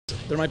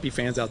there might be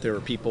fans out there or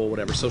people,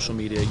 whatever, social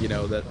media,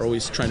 that are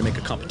always trying to make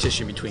a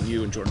competition between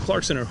you and Jordan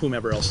Clarkson or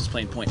whomever else is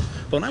playing point.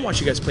 But when I watch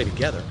you guys play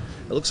together,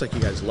 it looks like you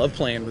guys love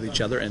playing with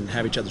each other and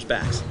have each other's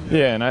backs.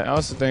 Yeah, and I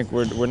also think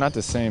we're not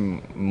the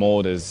same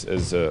mold as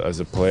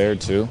a player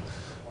too.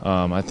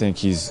 I think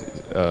he's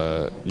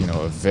a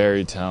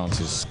very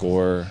talented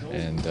scorer,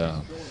 and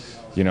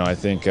I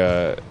think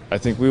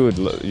we would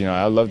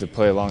I'd love to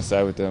play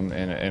alongside with them,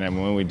 and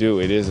when we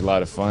do, it is a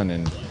lot of fun.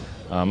 And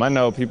I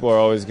know people are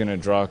always going to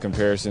draw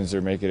comparisons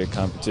or make it a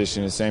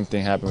competition. The same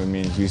thing happened with me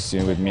in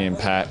Houston, with me and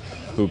Pat,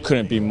 who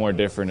couldn't be more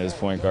different as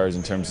point guards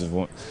in terms of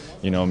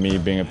me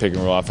being a pick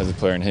and roll offensive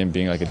player and him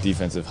being like a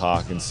defensive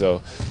hawk. And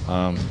so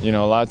a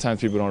lot of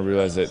times people don't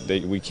realize that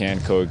we can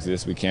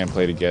coexist, we can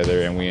play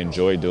together, and we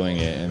enjoy doing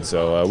it. And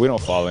so we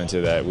don't fall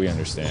into that. We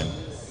understand.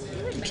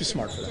 You're too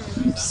smart for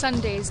that.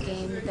 Sunday's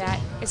game, that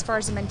as far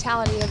as the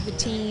mentality of the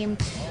team,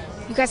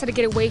 you guys had to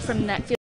get away from that